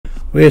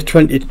Race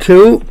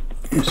 22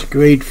 is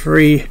grade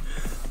 3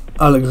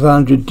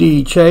 Alexandra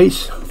D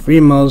chase, 3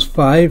 miles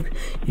 5,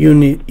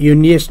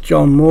 Eunice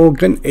John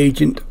Morgan,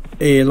 Agent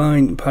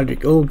Airline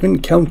Patrick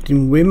Organ,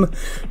 Counting Wim,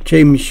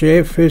 James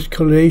Shea, First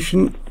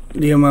Collation,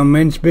 Liam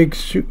Mensbig,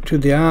 Suit to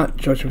the Art,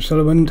 Joshua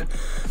Sullivan,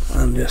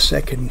 and the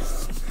second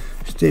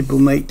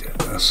stablemate,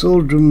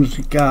 Soldrum's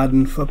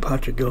Garden for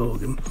Patrick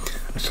Organ.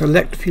 A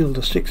select field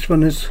of 6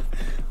 runners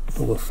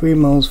over 3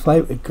 miles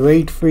 5, a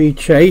grade 3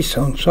 chase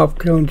on soft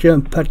ground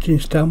jump,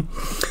 Patchinstown,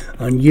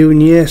 and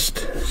Eunice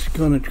is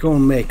going to go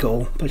and make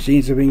all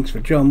passenger the rings for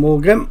John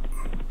Morgan.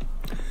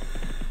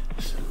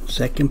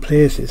 Second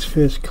place is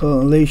First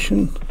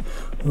Correlation,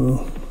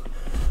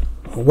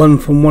 1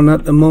 from 1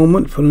 at the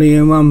moment for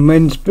Liam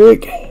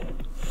Mensbig.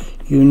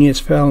 Eunice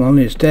fell on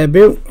his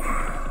debut.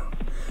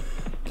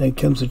 Then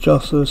comes the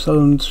Joshua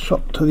Sullivan's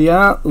Shot to the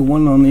Art, who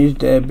won on his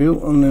debut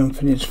and then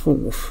finished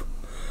 4th.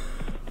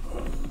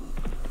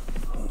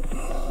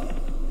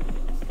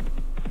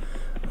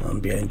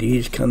 And behind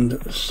these comes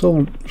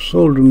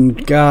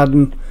Soldrum's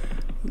Garden,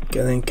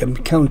 then comes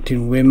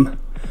Counting Wim,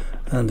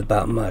 and the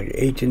Battle Market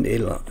Agent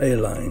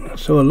Airline.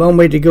 So a long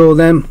way to go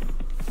then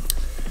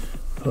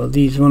for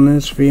these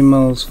runners, 3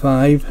 miles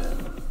 5.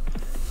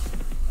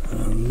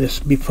 And this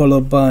will be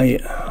followed by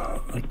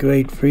a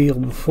grade 3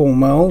 over 4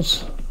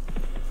 miles.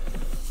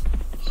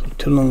 So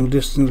 2 long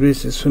distance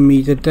races for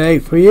me today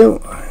for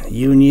you.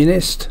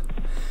 Unionist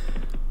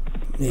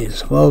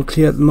is well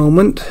clear at the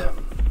moment.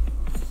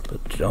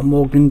 But John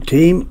Morgan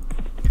team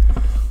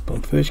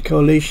from First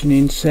Coalition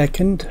in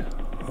second.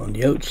 On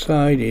the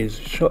outside is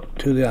Shot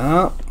to the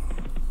Heart.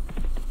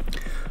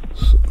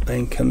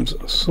 Then comes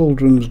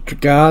Soldrum's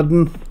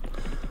Garden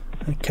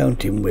and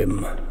Counting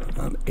Wim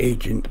and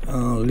Agent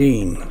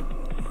Arlene.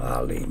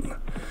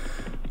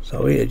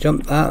 So he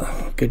jumped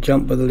that. Good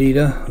jump by the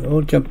leader. They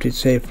all jumped it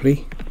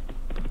safely.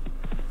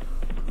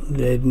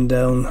 Heading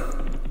down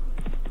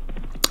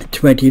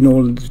 20 in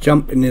all to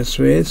jump in this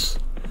race.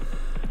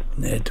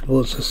 And they're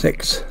towards the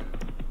 6th.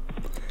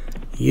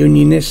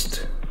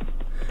 Unionist,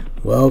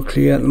 well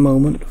clear at the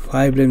moment,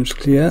 5 limbs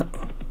clear.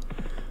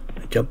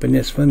 Jumping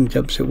this one,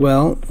 jumps it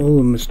well. Oh,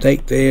 a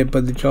mistake there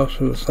by the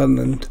Joshua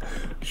Sullivan.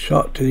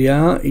 Shot to the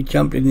Art, he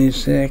jumped in his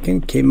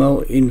second, came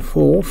out in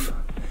 4th,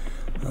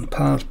 and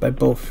passed by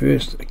both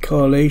First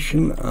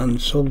Correlation and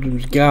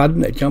Soldrum's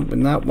Garden. They jumped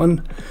in that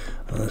one,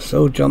 and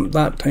so jumped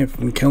that time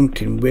from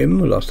Counting Wim,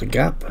 who lost a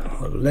gap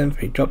of length.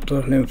 He dropped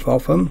a length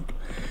off him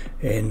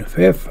in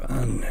 5th,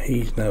 and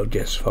he's now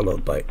just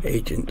followed by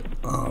Agent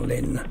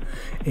Arlene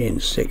in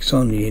 6th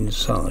on the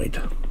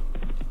inside.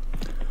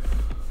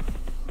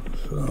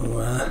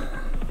 So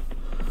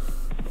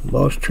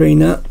Welsh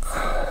trainer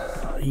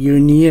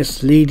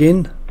Eunice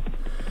leading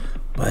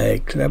by a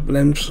club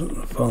length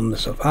from the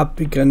South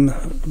African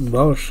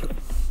Welsh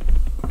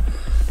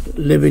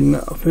living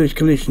First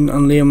Collision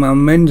on Liam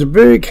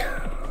Mensbig,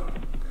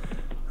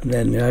 and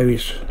then the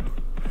Irish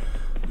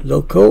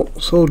local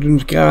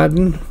Soldrum's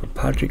Garden for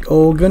Patrick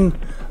Organ,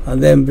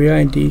 and then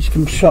behind these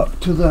comes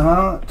Shot to the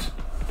Heart,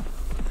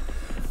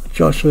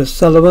 Joshua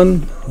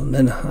Sullivan, and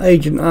then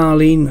Agent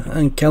Arlene,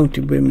 and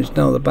Counting Wim is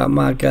now the back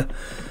marker.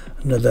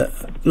 Another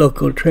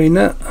local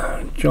trainer,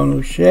 John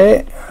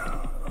O'Shea.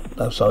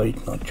 Oh, sorry,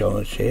 not John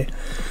O'Shea,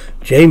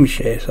 James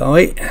Shea,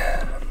 sorry.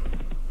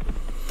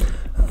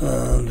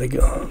 They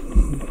go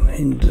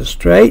into the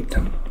straight.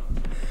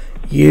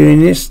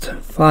 Unionist,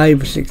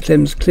 5 or 6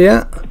 limbs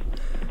clear.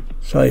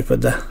 Sorry for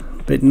the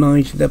bit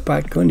noise in the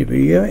background if you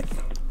hear it.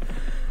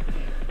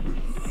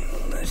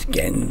 Let's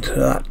get into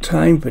that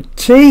time for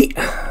T.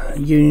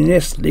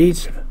 Unionist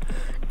leads,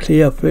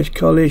 clear First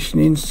Coalition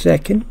in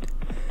second.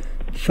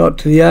 Shot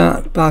to the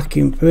Art back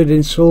in third in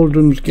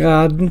Soldrum's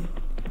Garden,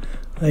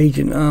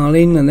 Agent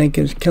Arlene, and then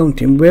comes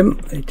Counting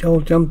Wim. They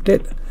all jumped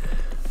it,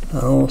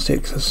 and all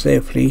 6 are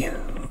safely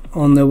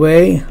on the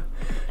way.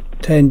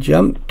 10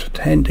 jumped,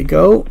 10 to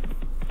go,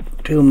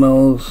 2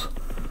 miles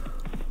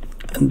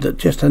and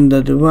just under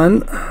the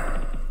run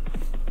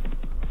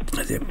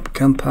as they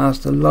come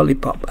past the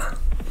Lollipop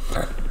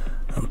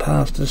and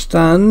past the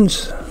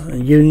stands.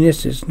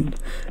 Eunice is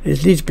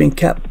lead's been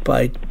capped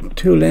by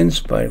 2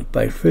 lengths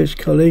by First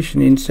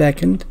Coalition in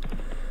second.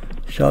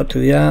 Shot to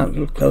the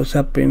Art, close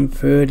up in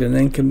third, and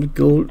then comes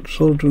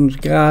Soldrum's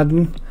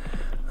Garden,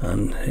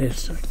 and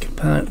his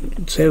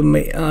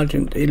cellmate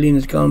Argent Eileen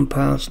has gone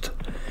past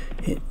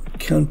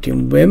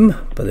Counting Wim,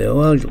 but they're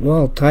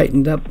well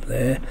tightened up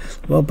there,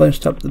 well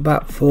bunched up the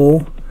back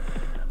 4.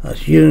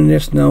 As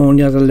Eunice now on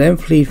the other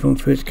length, lead from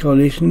First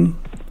Coalition.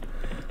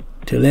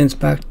 2 lengths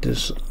back to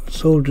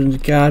Soldrum's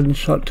Garden,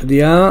 Shot to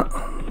the Art,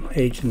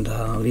 Agent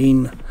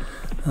Arlene,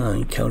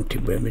 and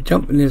Counting Wim. They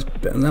jump in this,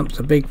 and that's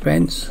a big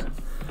fence.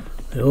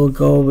 They all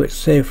go over it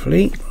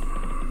safely.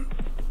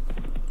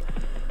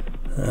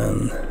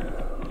 And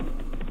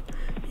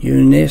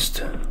Eunice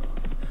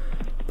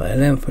by a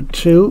length of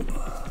 2.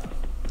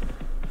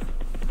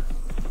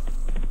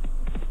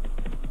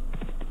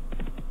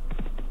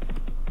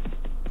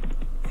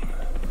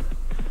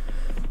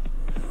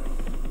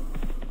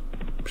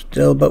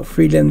 Still about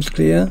 3 lengths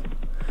clear.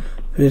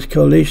 First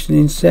Coalition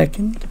in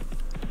second.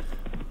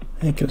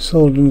 Think of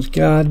Sultan's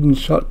Garden,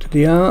 Shot to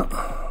the Art.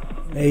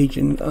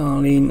 Agent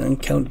Arlene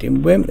and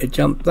Counting Wimp, they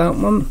jumped that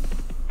one.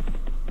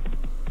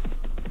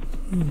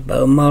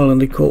 About a mile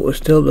and a quarter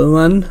still to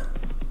run.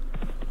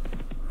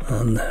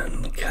 And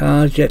the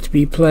cars yet to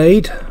be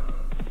played.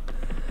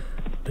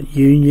 But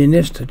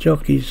Unionist, the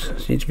jockeys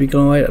seem to be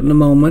going right at the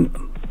moment.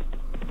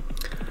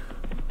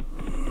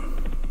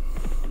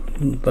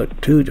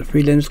 About 2 to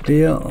 3 lengths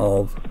clear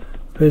of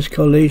First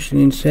Coalition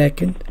in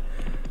second.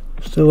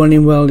 Still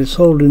running well is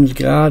Holden's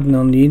Garden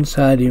on the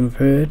inside in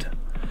third.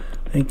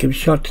 Think of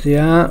Shot to the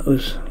Art,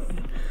 who's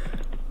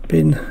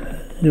been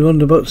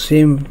around about the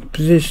same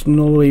position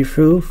all the way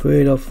through,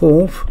 third or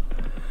fourth.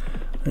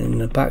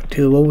 And the back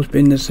two have always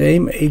been the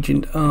same,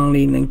 Agent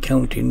Arlene and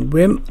Counting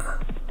Wimp.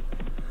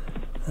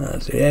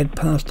 As they head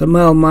past the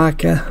mile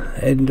marker,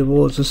 heading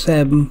towards the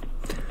 7.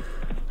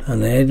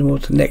 And they're heading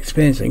towards the next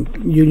fence, and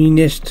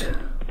Unionist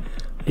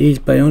leads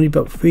by only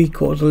about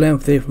 3/4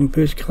 length there from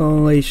First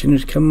Coalition,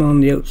 who's come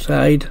on the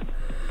outside.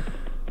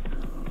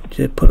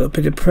 Just put a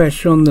bit of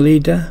pressure on the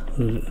leader,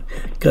 who's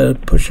got to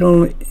push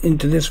on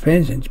into this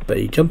fence, but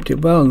he jumped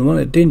it well, and the one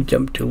that didn't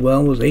jump too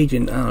well was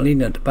Agent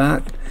Arlene at the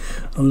back,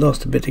 and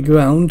lost a bit of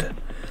ground.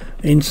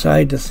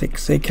 Inside the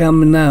 6 they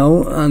come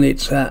now, and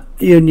it's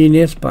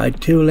Unionist by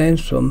 2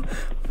 lengths from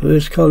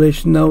First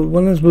Coalition. Now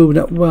one that's moving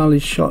up well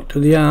is Shot to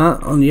the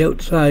Art on the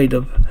outside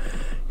of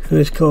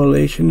First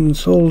Coalition, and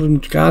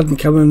Sultan's Garden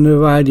coming the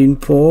riding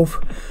fourth,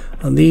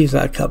 and these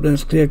are a couple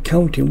of clear.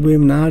 Counting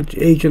Wim now,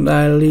 Agent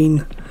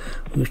Arlene,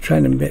 who's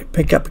trying to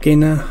pick up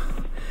again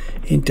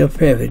into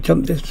fifth. They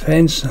jumped this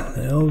fence,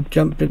 they all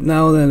jumped it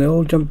now, then they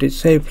all jumped it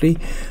safely,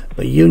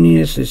 but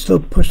Unionist is still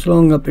pushed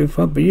along up in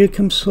front. But here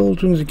comes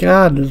Sultan's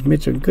Garden, who's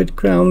made some good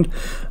ground,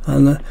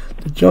 and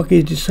the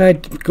jockeys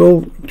decide to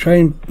go try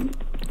and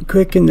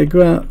quicken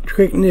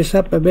this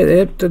up a bit. They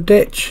hit the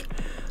ditch,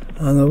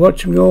 and I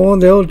watch them go on.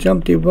 They all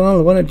jumped it well.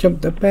 The one that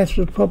jumped the best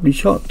was probably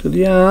Shot to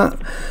the Art,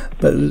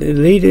 but the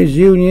leader's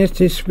Unionist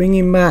is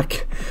swinging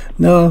back.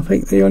 Now I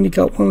think they only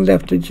got one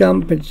left to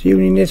jump. It's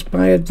Unionist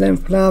by a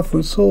length and a half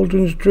from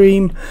Sultan's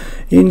Dream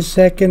in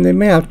second. They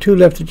may have 2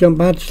 left to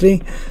jump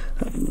actually.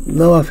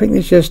 No, I think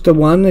it's just the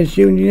one. It's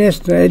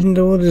Unionist heading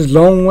towards this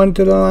long one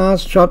to the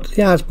last. Shot to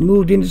the Art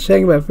moved into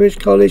second, but First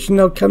Coalition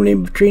now coming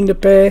in between the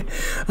pair,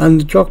 and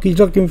the jockey's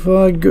looking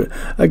for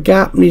a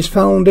gap, and he's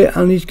found it,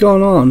 and he's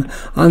gone on,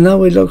 and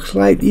now it looks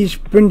like he's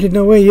sprinting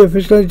away. If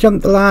he's going to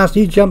jump the last,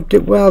 he jumped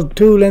it well,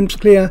 2 lengths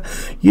clear.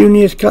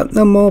 Unionist got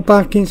no more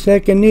back in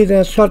second,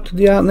 neither. Shot to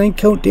the Art, and then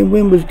Counting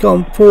Wim was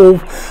gone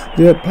fourth.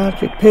 The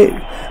Patrick Pitt,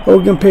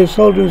 Hogan Pitt,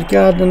 Sultan's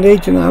Garden, and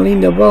Agent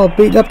Arlene are well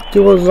beat up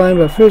towards the line,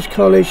 but First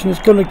Coalition is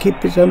going to keep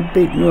his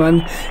unbeaten run.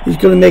 He's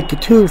going to make it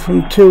 2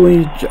 from 2,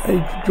 and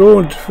he's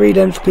drawn 3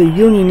 lengths clear.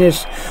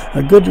 Unionist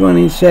a good run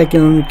in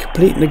second, and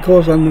completing the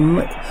course on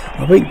the,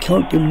 I think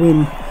Counting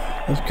Wim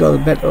has got a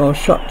better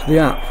Shot to the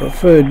Art for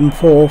 3rd and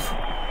 4th,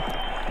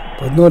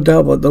 but no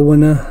doubt about the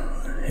winner.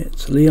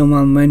 It's Leon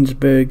van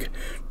Mensberg,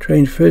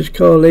 trained First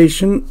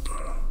Coalition.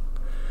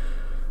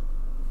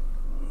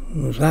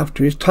 It was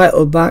after his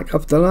title back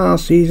after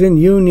last season.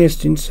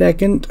 Unionist in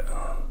second,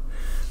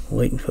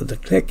 waiting for the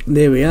click.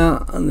 There we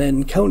are. And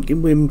then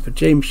Counting Wim for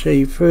James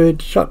Shea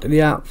 3rd, Shot to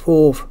the Art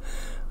 4th,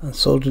 and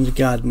Sultan's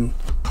Garden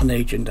and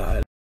Agent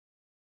Island.